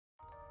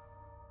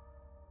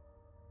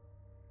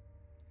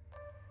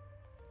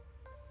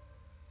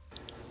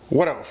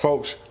What up,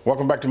 folks?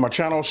 Welcome back to my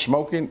channel,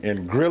 Smoking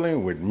and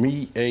Grilling with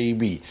me,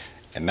 AB.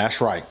 And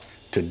that's right,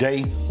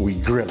 today we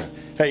grilling.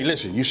 Hey,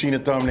 listen, you seen the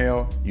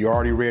thumbnail, you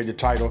already read the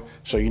title,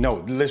 so you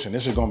know, listen,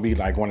 this is gonna be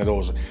like one of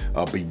those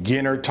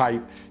beginner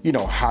type,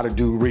 how to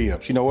do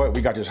ribs. You know what,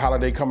 we got this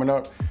holiday coming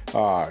up,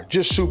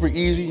 just super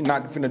easy,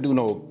 not finna do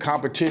no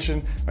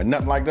competition or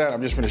nothing like that.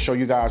 I'm just finna show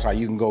you guys how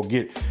you can go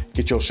get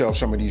yourself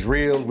some of these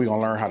ribs. We're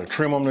gonna learn how to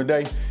trim them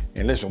today.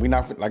 And listen, we're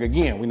not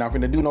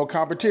finna do no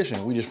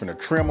competition. We just finna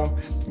trim them,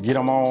 get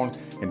them on,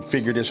 and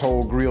figure this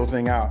whole grill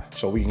thing out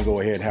so we can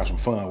go ahead and have some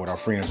fun with our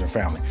friends and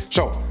family.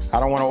 So, I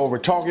don't wanna over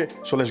talk it,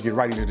 so let's get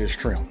right into this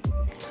trim.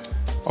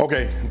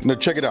 Okay, now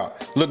check it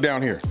out. Look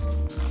down here.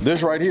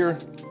 This right here,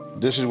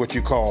 this is what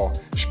you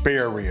call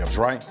spare ribs,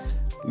 right?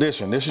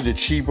 Listen, this is the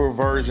cheaper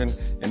version,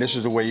 and this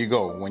is the way you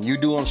go. When you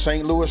do them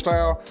St. Louis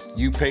style,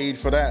 you paid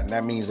for that, and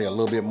that means they're a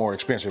little bit more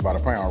expensive by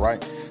the pound,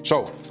 right?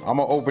 So, I'm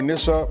gonna open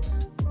this up,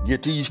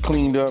 get these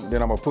cleaned up,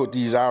 then I'm gonna put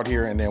these out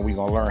here, and then we're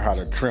gonna learn how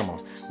to trim them.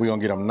 We're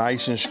gonna get them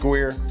nice and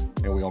square,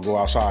 and we're gonna go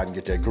outside and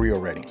get that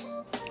grill ready.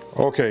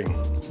 Okay,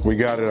 we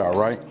got it out,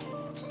 right?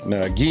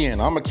 Now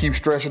again, I'm gonna keep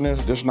stressing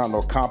this. This is not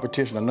no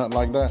competition or nothing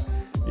like that.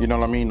 You know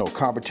what I mean? No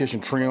competition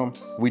trim.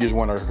 We just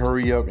wanna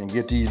hurry up and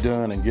get these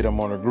done and get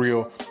them on the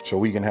grill so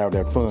we can have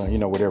that fun,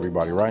 with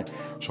everybody, right?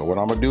 So what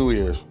I'm gonna do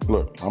is,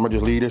 look, I'm gonna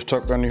just leave this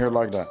tucked under here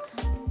like that.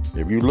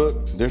 If you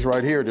look, this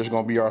right here, this is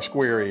gonna be our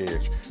square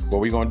edge.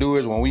 What we're gonna do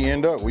is when we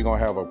end up, we're gonna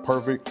have a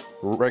perfect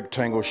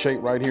rectangle shape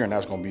right here, and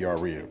that's gonna be our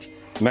ribs.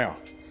 Now,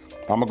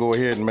 I'm gonna go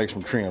ahead and make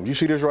some trims. You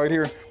see this right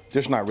here?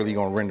 This not really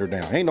gonna render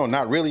down. Ain't no,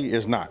 not really,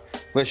 it's not.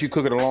 Unless you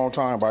cook it a long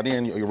time, by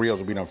then your ribs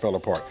will be done fell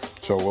apart.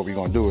 So what we're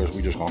gonna do is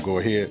we just gonna go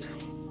ahead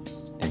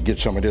and get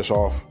some of this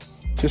off.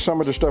 Just some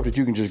of the stuff that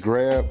you can just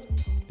grab,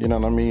 you know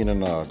what I mean,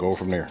 and go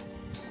from there.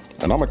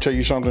 And I'm gonna tell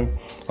you something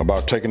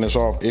about taking this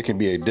off. It can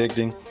be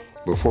addicting.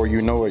 Before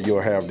you know it, you'll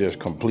have this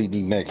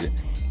completely naked.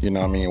 You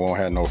know what I mean? It won't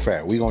have no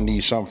fat. We're gonna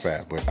need some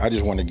fat, but I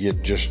just wanna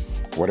get just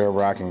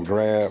whatever I can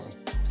grab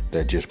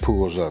that just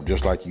pulls up,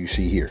 just like you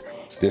see here.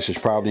 This is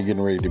probably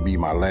getting ready to be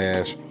my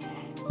last,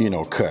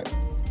 cut.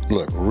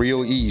 Look,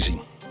 real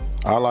easy.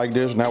 I like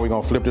this. Now we're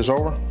gonna flip this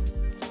over.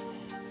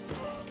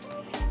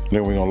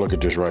 Then we're gonna look at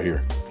this right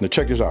here. Now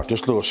check this out.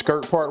 This little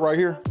skirt part right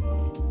here,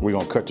 we're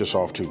gonna cut this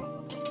off too.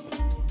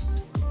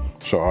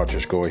 So I'll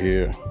just go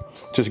ahead,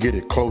 just get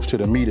it close to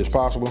the meat as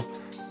possible,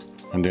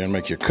 and then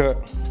make your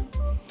cut.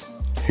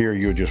 Here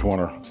you just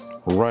wanna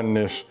run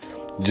this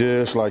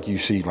just like you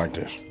see like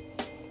this.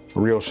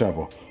 Real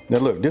simple. Now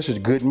look, this is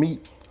good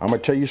meat. I'm gonna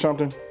tell you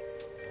something.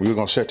 We're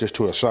gonna set this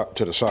to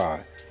the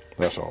side.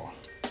 That's all.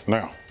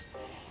 Now,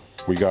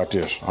 we got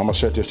this. I'm gonna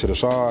set this to the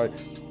side.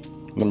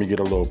 Let me get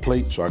a little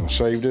plate so I can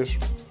save this.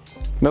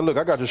 Now look,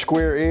 I got the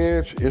square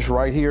edge. It's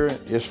right here.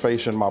 It's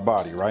facing my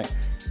body, right?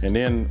 And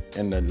then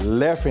in the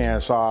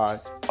left-hand side,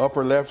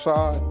 upper left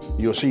side,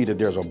 you'll see that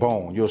there's a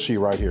bone. You'll see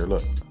right here,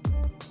 look.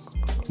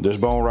 This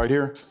bone right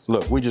here,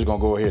 look, we're just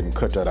gonna go ahead and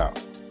cut that out.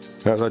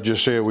 As I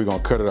just said, we're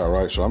gonna cut it out,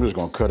 right? So I'm just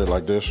gonna cut it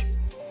like this.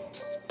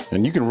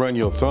 And you can run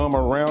your thumb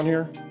around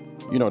here,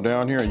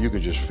 down here, and you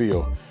can just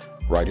feel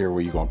right here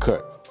where you're gonna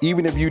cut.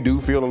 Even if you do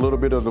feel a little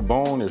bit of the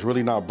bone, it's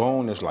really not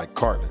bone, it's like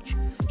cartilage.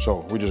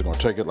 So we're just gonna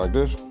take it like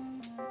this.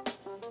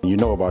 You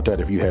know about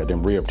that if you had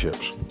them rib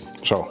tips.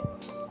 So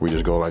we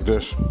just go like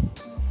this,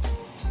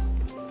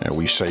 and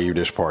we save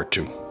this part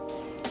too.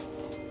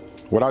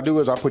 What I do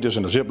is I put this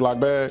in a Ziploc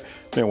bag,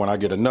 then when I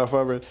get enough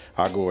of it,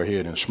 I go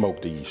ahead and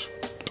smoke these.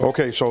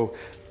 Okay, so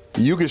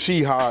you can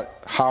see how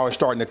it's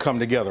starting to come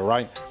together,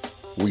 right?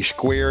 We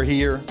square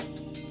here,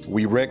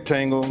 we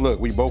rectangle. Look,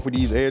 we both of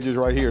these edges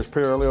right here is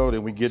parallel,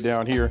 then we get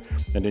down here,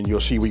 and then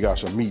you'll see we got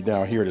some meat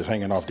down here that's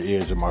hanging off the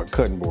edge of my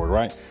cutting board,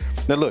 right?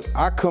 Now look,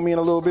 I come in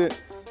a little bit.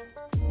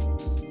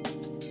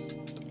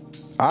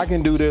 I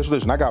can do this.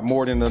 Listen, I got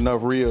more than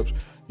enough ribs.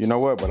 You know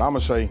what, but I'm gonna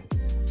say,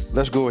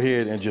 let's go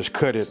ahead and just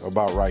cut it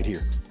about right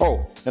here.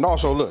 Oh, and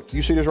also look,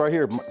 you see this right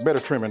here? Better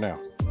trim it now.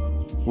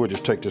 We'll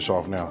just take this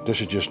off now. This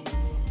is just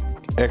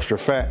extra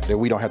fat that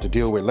we don't have to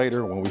deal with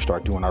later when we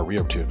start doing our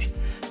rib tips.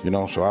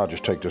 So I'll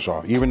just take this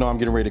off. Even though I'm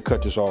getting ready to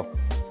cut this off,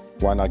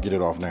 why not get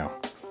it off now?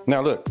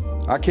 Now look,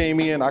 I came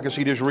in, I can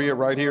see this rib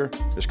right here.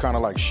 It's kind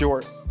of like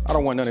short. I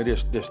don't want none of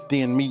this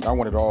thin meat. I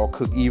want it all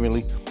cooked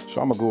evenly. So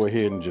I'm gonna go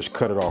ahead and just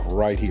cut it off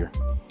right here,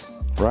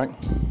 right?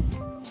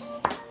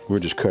 We'll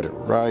just cut it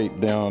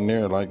right down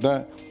there like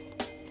that.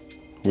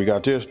 We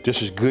got this.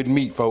 This is good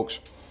meat, folks.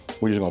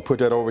 We're just gonna put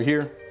that over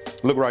here.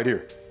 Look right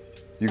here.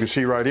 You can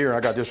see right here, I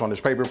got this on this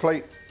paper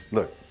plate.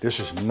 Look, this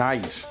is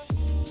nice.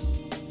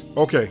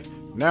 Okay,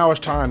 now it's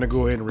time to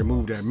go ahead and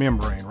remove that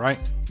membrane, right?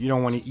 You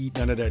don't want to eat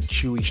none of that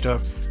chewy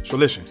stuff. So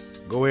listen,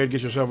 go ahead and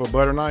get yourself a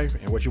butter knife,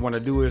 and what you want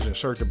to do is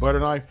insert the butter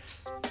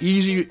knife.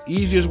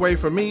 Easiest way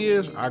for me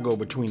is I go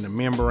between the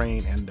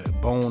membrane and the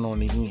bone on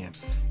the end.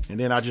 And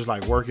then I just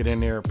like work it in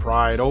there,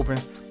 pry it open.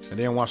 And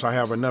then once I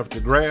have enough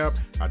to grab,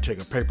 I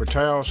take a paper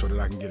towel so that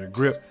I can get a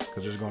grip,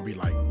 because it's gonna be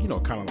like,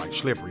 kind of like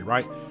slippery,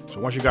 right? So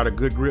once you got a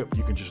good grip,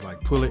 you can just like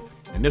pull it.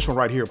 And this one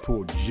right here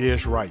pulled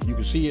just right. You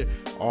can see it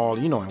all,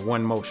 in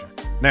one motion.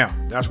 Now,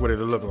 that's what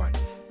it'll look like.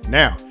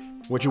 Now,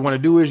 what you want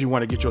to do is you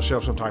want to get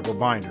yourself some type of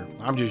binder.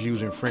 I'm just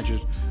using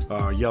French's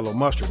yellow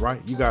mustard,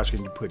 right? You guys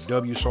can put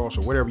W sauce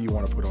or whatever you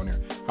want to put on there.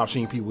 I've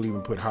seen people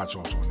even put hot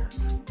sauce on there.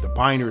 The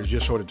binder is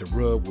just so that the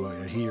rub will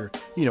adhere,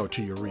 you know,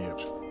 to your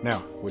ribs. Now,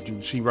 what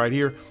you see right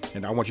here,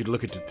 and I want you to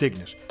look at the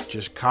thickness.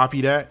 Just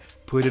copy that,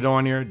 put it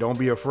on there. Don't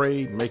be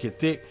afraid, make it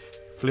thick,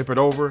 flip it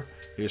over.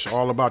 It's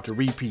all about the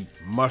repeat.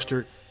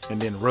 Mustard, and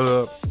then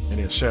rub, and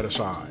then set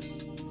aside.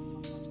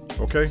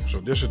 Okay, so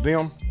this is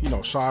them, you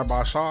know, side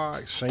by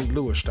side, St.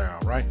 Louis style,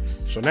 right?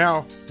 So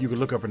now you can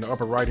look up in the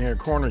upper right hand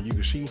corner, you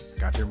can see,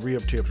 got them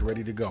rib tips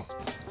ready to go.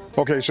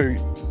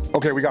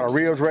 Okay, we got our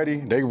ribs ready.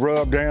 They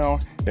rub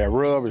down. That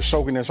rub is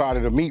soaking inside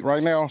of the meat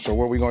right now. So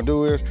what we're gonna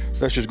do is,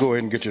 let's just go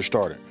ahead and get you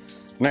started.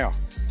 Now,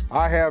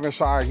 I have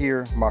inside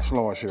here my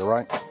slow and sear,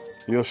 right?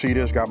 You'll see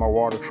this, got my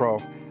water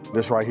trough.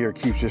 This right here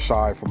keeps this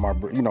side for my,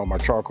 you know, my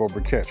charcoal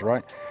briquettes,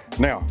 right?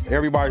 Now,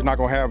 everybody's not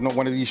gonna have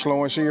one of these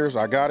slow and sears.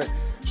 I got it.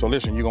 So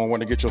listen, you're gonna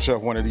want to get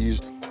yourself one of these,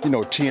 you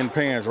know, tin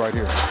pans right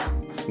here.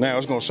 Now,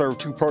 it's gonna serve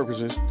two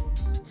purposes.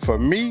 For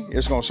me,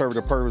 it's gonna serve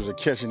the purpose of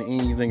catching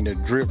anything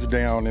that drips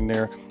down in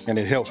there, and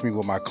it helps me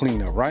with my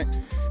cleanup, right?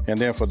 And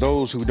then for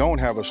those who don't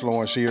have a slow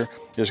and sear,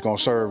 it's gonna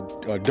serve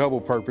a double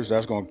purpose.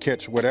 That's gonna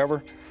catch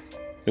whatever.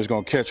 It's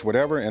gonna catch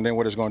whatever, and then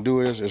what it's gonna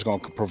do is it's gonna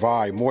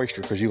provide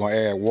moisture, because you're gonna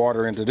add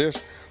water into this,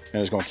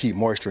 and it's gonna keep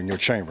moisture in your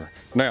chamber.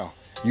 Now,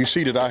 you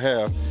see that I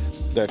have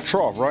that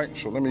trough, right?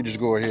 So let me just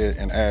go ahead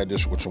and add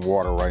this with some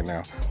water right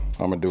now.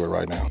 I'm gonna do it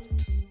right now.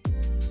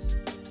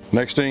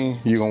 Next thing,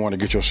 you're gonna wanna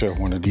get yourself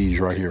one of these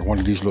right here, one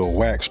of these little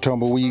wax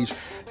tumbleweeds.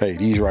 Hey,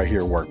 these right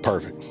here work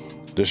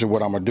perfect. This is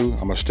what I'm gonna do. I'm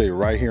gonna stay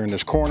right here in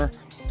this corner.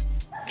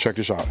 Check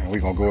this out, and we're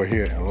gonna go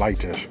ahead and light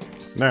this.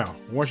 Now,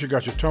 once you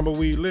got your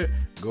tumbleweed lit,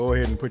 go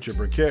ahead and put your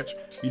briquettes.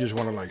 You just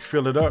wanna like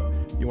fill it up.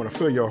 You wanna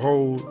fill your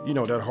whole, you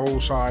know, that whole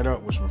side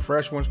up with some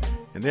fresh ones.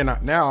 And then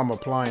now I'm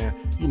applying,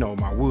 you know,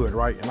 my wood,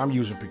 right? And I'm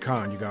using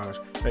pecan, you guys.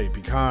 Hey,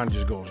 pecan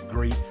just goes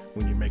great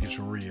when you're making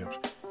some ribs.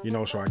 You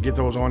know, so I get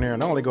those on there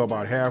and I only go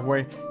about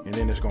halfway, and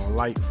then it's gonna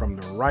light from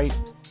the right,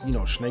 you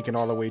know, snaking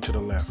all the way to the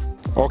left.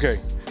 Okay,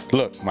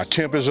 look, my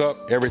temp is up,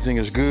 everything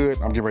is good.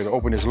 I'm getting ready to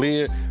open this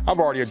lid. I've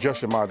already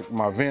adjusted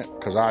my vent,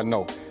 because I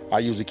know I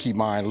usually keep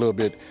mine a little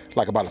bit,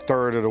 like about a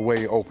third of the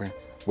way open,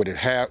 with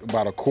it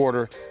about a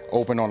quarter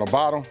open on the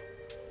bottom,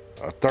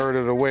 a third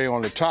of the way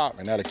on the top,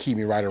 and that'll keep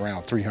me right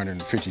around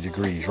 350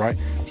 degrees, right?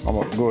 So I'm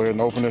gonna go ahead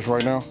and open this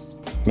right now.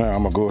 Now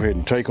I'm gonna go ahead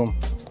and take them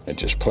and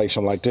just place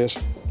them like this.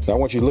 Now I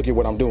want you to look at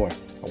what I'm doing.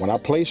 When I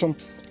place them,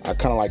 I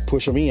kind of like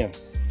push them in.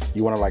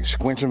 You want to like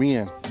squinch them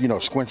in, you know,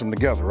 squinch them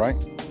together, right?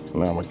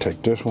 Now I'm gonna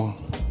take this one.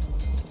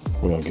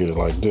 We're gonna get it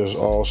like this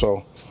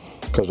also,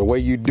 because the way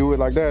you do it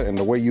like that and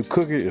the way you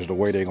cook it is the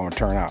way they're gonna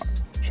turn out.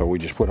 So we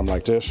just put them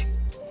like this,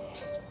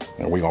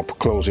 and we're gonna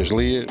close this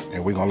lid,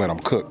 and we're gonna let them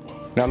cook.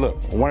 Now look,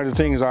 one of the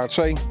things I'd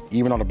say,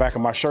 even on the back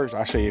of my shirts,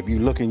 I say if you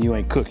looking, you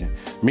ain't cooking.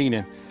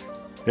 Meaning,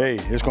 hey,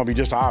 it's gonna be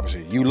just the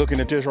opposite. You looking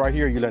at this right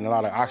here, you're letting a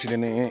lot of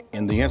oxygen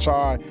in the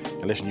inside,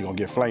 and listen, you're gonna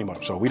get flame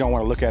up. So we don't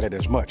wanna look at it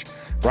as much,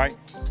 right?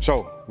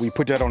 So we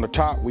put that on the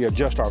top, we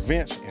adjust our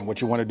vents, and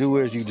what you wanna do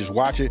is you just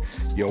watch it,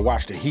 you'll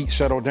watch the heat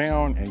settle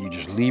down, and you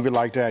just leave it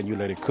like that, and you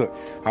let it cook.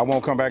 I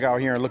won't come back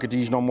out here and look at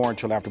these no more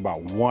until after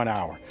about 1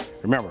 hour.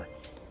 Remember,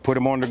 put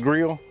them on the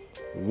grill,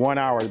 1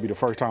 hour to be the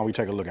first time we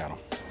take a look at them.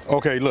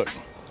 Okay, look,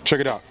 check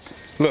it out.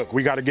 Look,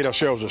 we gotta get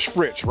ourselves a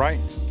Spritz, right?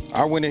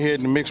 I went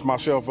ahead and mixed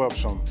myself up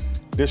some.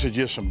 This is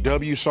just some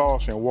W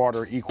sauce and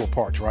water equal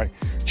parts, right?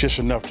 Just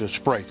enough to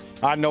spray.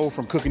 I know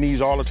from cooking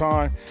these all the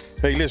time.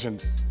 Hey, listen,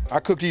 I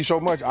cook these so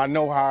much, I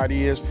know how it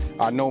is.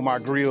 I know my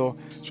grill.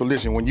 So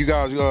listen, when you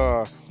guys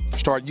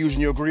start using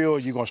your grill,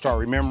 you're gonna start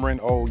remembering,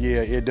 oh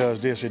yeah, it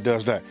does this, it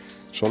does that.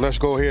 So let's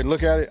go ahead and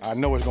look at it. I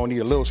know it's gonna need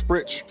a little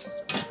Spritz.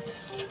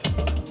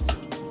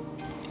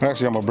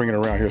 Actually, I'm gonna bring it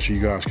around here so you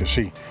guys can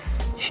see.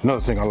 It's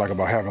another thing I like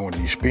about having one of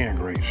these spin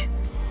grates.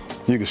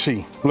 You can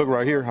see, look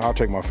right here, I'll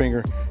take my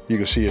finger. You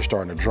can see it's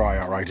starting to dry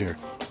out right here.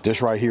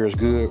 This right here is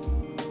good,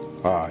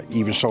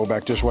 even so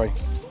back this way.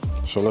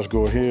 So let's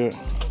go ahead.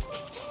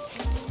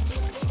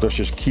 Let's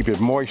just keep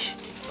it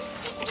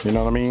moist, you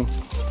know what I mean?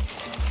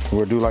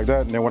 We'll do like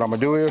that, and then what I'm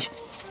gonna do is,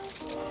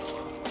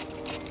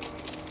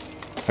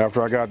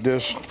 after I got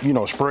this, you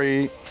know,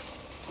 sprayed,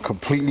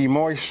 completely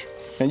moist,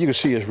 and you can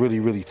see it's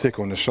really, really thick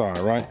on the side,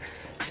 right?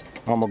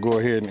 I'm gonna go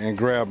ahead and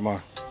grab my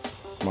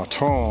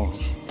tongs.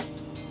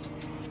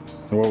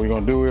 And what we're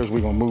gonna do is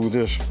we're gonna move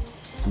this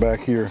back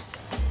here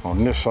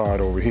on this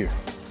side over here.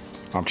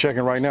 I'm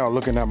checking right now,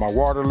 looking at my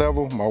water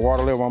level. My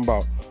water level, I'm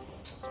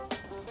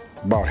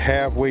about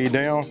halfway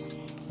down.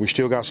 We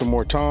still got some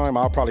more time.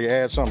 I'll probably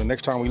add something.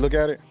 Next time we look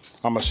at it,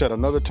 I'm gonna set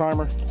another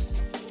timer.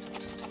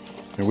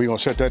 And we're gonna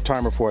set that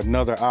timer for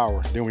another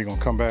hour. Then we're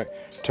gonna come back,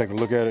 take a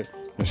look at it,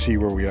 and see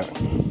where we at.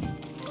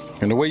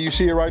 And the way you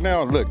see it right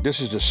now, look,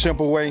 this is the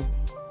simple way.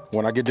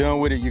 When I get done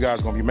with it, you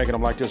guys are gonna be making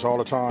them like this all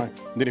the time.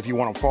 And then if you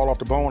want them fall off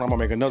the bone, I'm gonna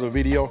make another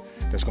video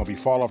that's gonna be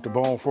fall off the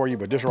bone for you.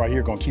 But this right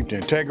here gonna keep the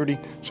integrity.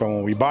 So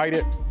when we bite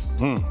it,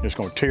 it's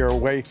gonna tear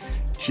away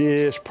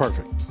just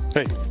perfect.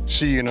 Hey,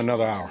 see you in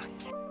another hour.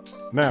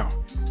 Now,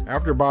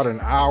 After about an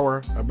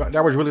hour,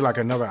 that was really like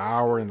another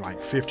hour and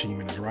like 15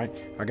 minutes, right?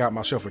 I got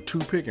myself a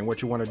toothpick, and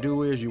what you want to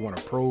do is you want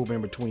to probe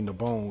in between the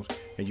bones,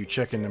 and you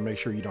check in to make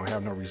sure you don't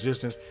have no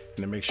resistance and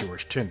to make sure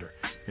it's tender.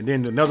 And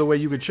then another way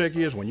you can check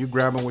is when you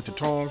grab them with the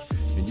tongs,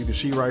 and you can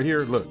see right here,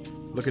 look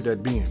at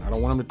that bend. I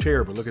don't want them to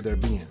tear, but look at that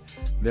bend.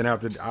 Then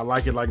after I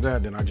like it like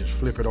that, then I just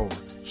flip it over.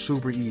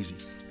 Super easy.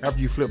 After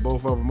you flip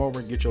both of them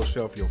over, get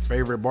yourself your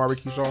favorite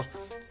barbecue sauce.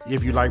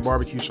 If you like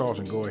barbecue sauce,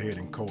 and go ahead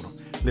and coat them.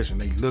 Listen,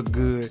 they look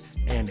good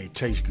and they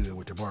taste good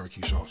with the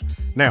barbecue sauce.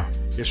 Now,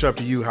 it's up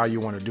to you how you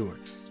want to do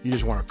it. You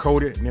just want to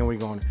coat it, and then we're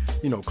going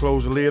to,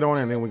 close the lid on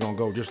it, and then we're going to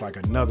go just like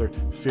another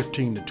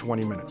 15 to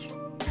 20 minutes.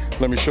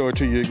 Let me show it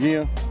to you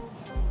again.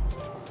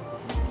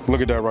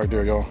 Look at that right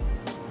there, y'all.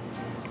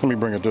 Let me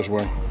bring it this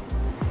way.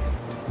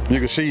 You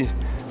can see,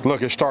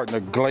 look, it's starting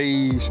to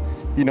glaze,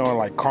 and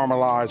like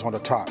caramelize on the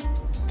top.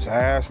 So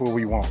that's what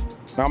we want.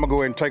 Now I'm gonna go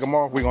ahead and take them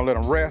off. We're gonna let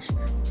them rest.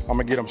 I'm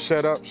gonna get them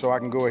set up so I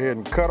can go ahead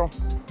and cut them,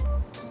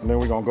 and then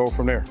we're gonna go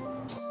from there.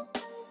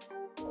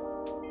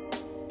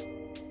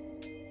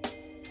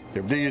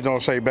 If these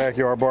don't say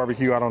backyard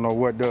barbecue, I don't know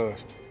what does.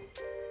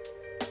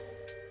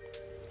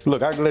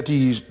 Look, I can let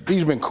these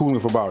been cooling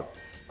for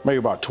maybe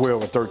about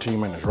 12 or 13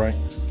 minutes, right?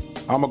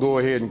 I'm gonna go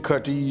ahead and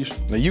cut these.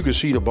 Now you can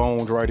see the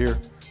bones right here.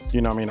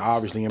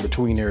 Obviously in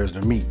between there is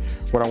the meat.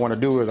 What I wanna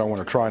do is I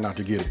wanna try not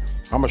to get it.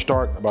 I'm gonna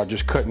start by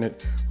just cutting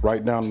it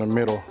right down the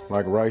middle,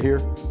 like right here.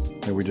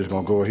 And we're just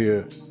gonna go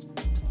ahead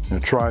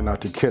and try not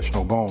to catch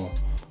no bone.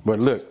 But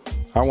look,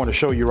 I wanna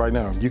show you right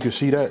now. You can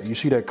see that, you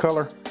see that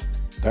color?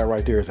 That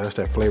right there, that's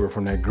that flavor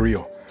from that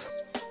grill.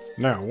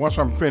 Now, once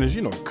I'm finished,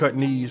 cutting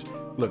these,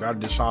 look, I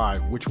decide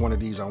which one of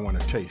these I wanna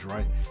taste,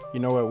 right? You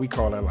know what, we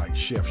call that like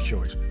chef's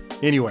choice.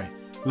 Anyway,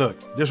 look,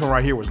 this one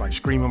right here was like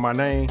screaming my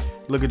name.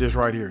 Look at this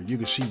right here. You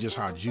can see just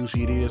how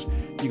juicy it is.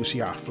 You can see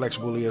how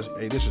flexible it is.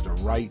 Hey, this is the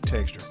right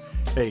texture.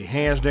 Hey,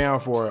 hands down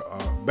for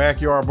a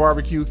backyard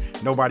barbecue,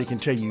 nobody can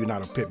tell you're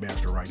not a pit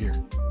master right here.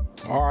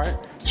 All right,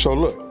 so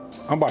look,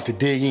 I'm about to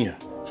dig in.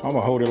 So I'm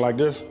gonna hold it like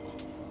this.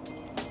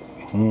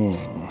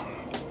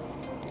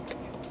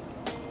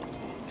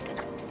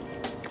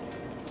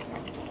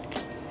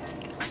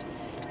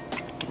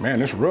 Man,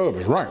 this rub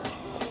is right.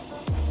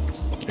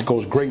 It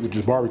goes great with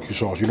this barbecue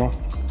sauce,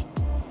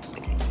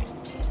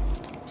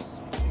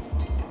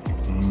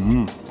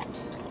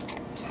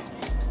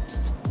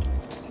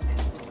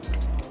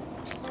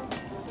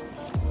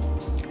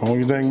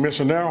 Only thing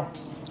missing now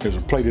is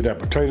a plate of that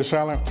potato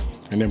salad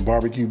and then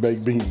barbecue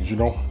baked beans,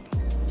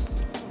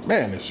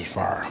 Man, this is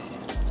fire.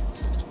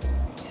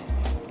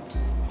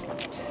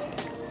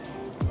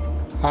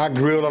 I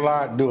grill a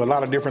lot, do a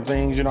lot of different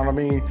things, you know what I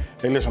mean?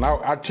 Hey, listen,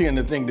 I tend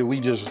to think that we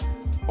just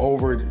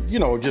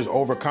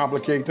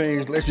overcomplicate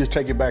things. Let's just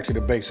take it back to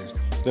the basics.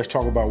 Let's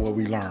talk about what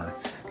we learned.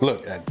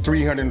 Look, at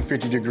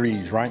 350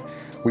 degrees, right?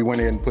 We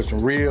went in and put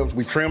some ribs,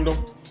 we trimmed them,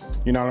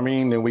 you know what I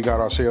mean? Then we got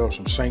ourselves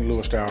some St.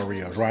 Louis style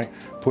ribs, right?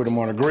 Put them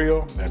on a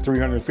grill at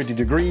 350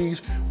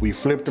 degrees. We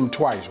flipped them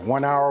twice,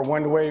 1 hour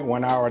one way,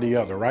 1 hour the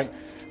other, right?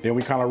 Then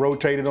we kind of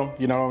rotated them,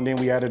 and then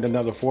we added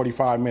another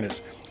 45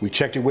 minutes. We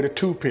checked it with a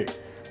toothpick.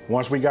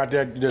 Once we got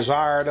that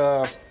desired,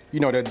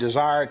 that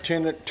desired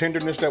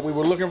tenderness that we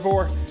were looking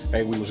for,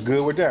 hey, we was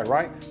good with that,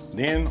 right?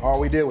 Then all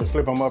we did was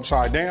flip them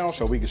upside down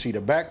so we could see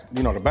the back,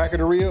 the back of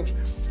the ribs.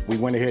 We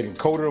went ahead and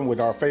coated them with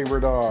our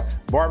favorite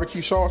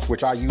barbecue sauce,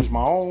 which I use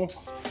my own.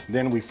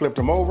 Then we flipped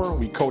them over,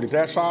 we coated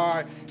that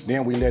side,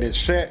 then we let it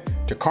set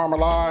to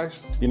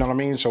caramelize, you know what I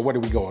mean? So what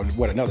did we go,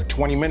 another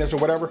 20 minutes or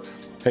whatever?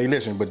 Hey,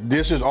 listen, but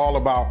this is all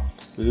about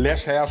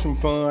let's have some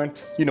fun.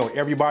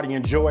 Everybody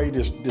enjoy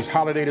this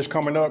holiday that's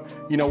coming up.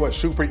 You know what,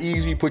 super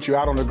easy, put you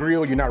out on the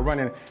grill. You're not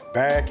running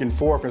back and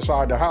forth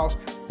inside the house,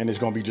 and it's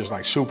gonna be just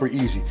like super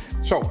easy.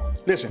 So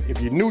listen, if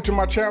you're new to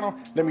my channel,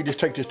 let me just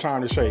take this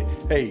time to say,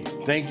 hey,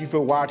 thank you for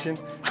watching.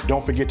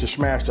 Don't forget to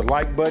smash the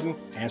like button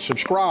and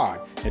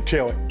subscribe, and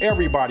tell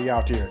everybody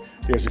out there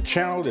there's a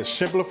channel that's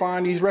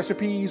simplifying these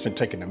recipes and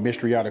taking the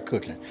mystery out of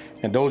cooking.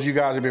 And those of you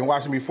guys have been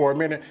watching me for a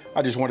minute,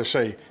 I just want to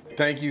say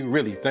thank you,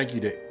 really thank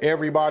you to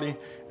everybody,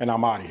 and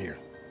I'm out of here.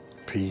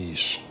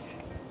 Peace.